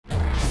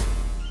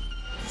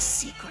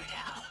secret,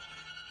 Al.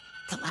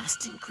 The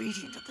last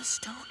ingredient of the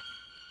stone.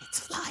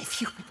 It's live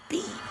human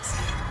beings.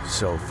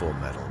 So, Full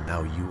Metal,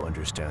 now you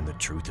understand the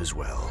truth as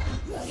well.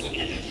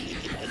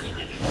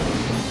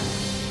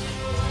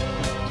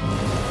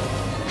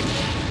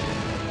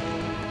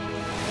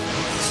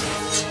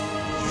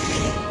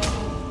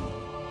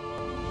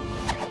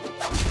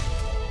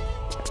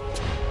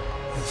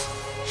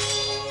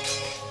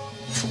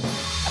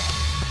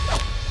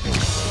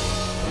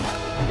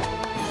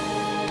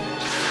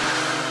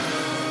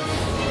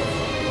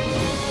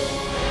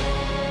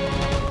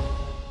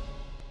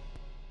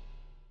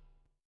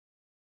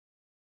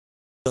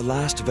 The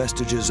last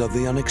vestiges of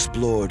the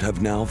unexplored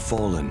have now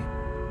fallen.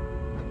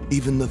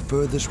 Even the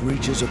furthest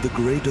reaches of the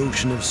great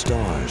ocean of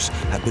stars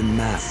have been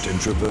mapped and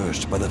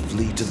traversed by the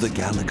fleet of the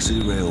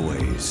Galaxy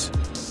Railways.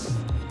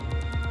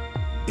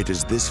 It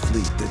is this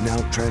fleet that now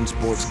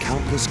transports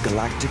countless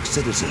galactic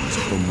citizens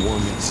from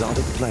one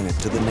exotic planet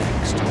to the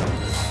next.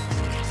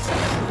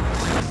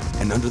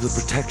 And under the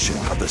protection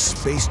of the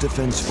Space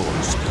Defense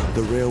Force,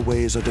 the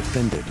railways are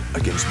defended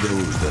against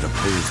those that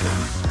oppose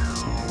them.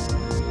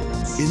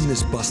 In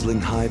this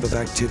bustling hive of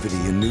activity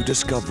and new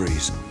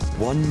discoveries,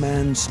 one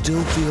man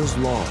still feels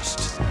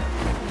lost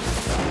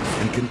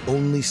and can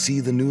only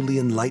see the newly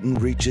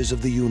enlightened reaches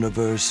of the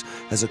universe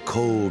as a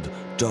cold,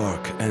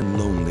 dark, and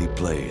lonely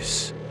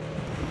place.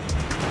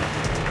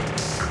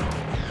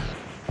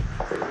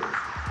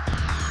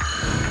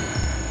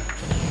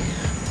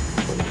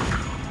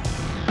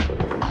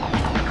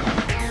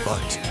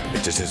 But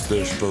it is his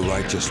thirst for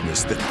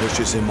righteousness that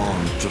pushes him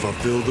on to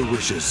fulfill the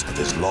wishes of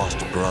his lost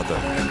brother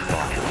and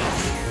father.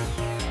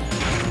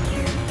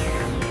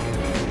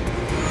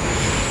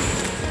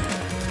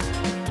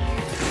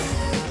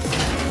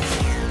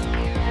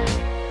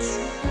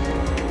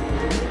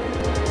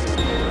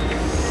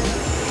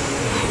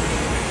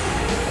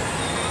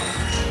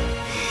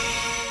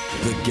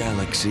 The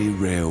Galaxy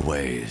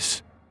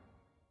Railways.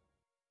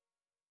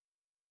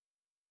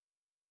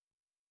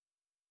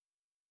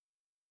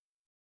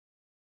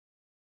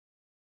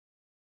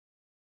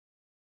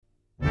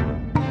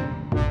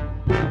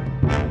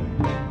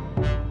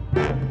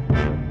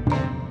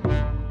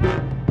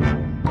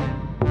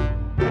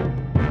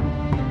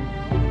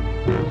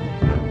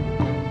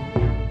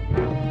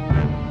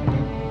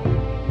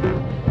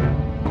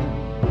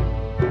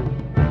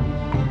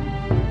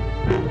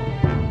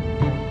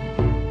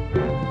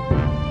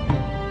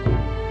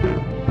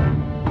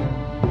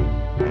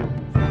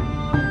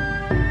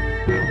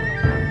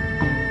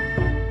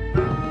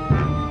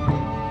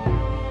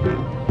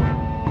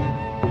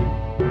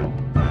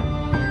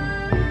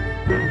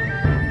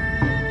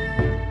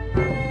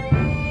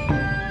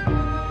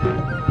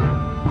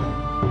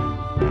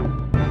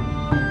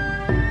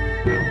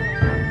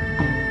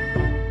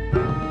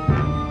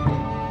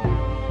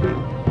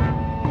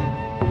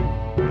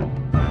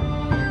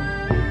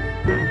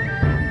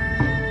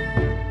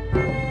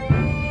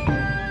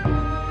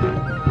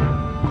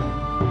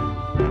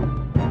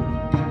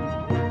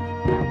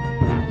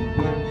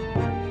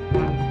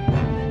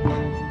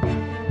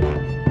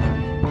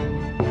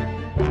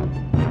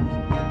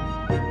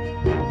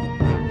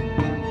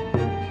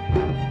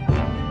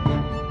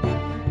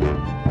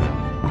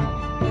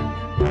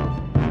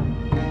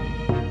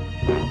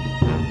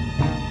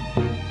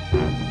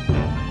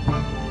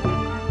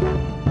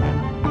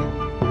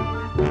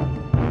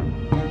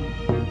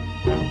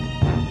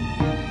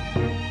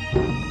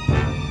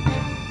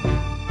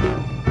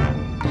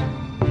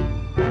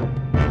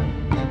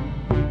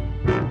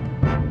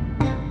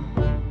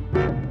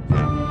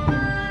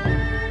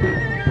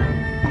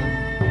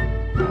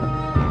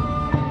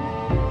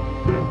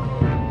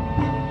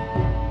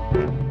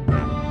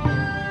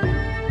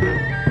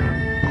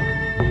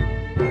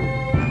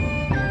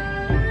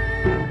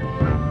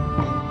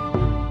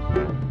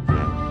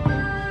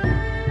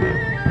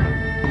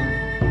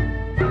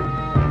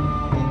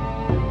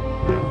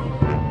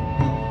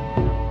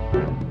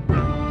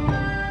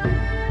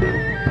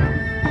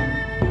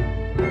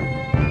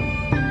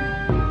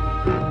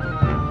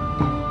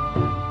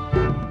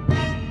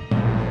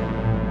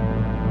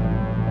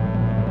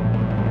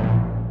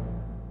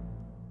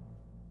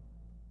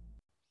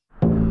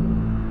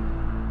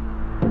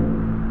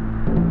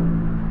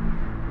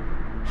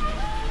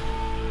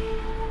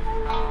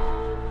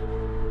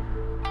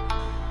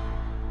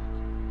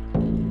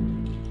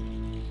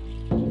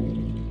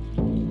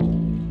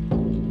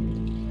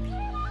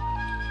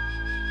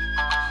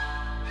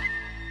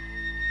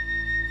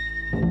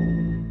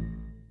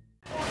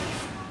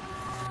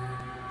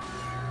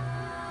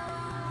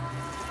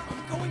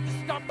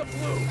 the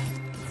blue!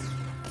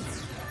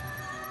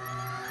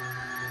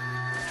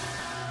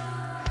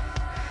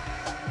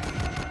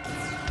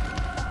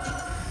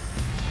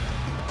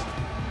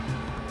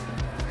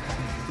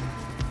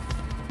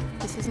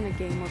 This isn't a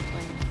game we're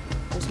playing.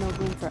 There's no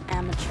room for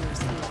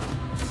amateurs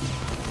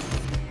here.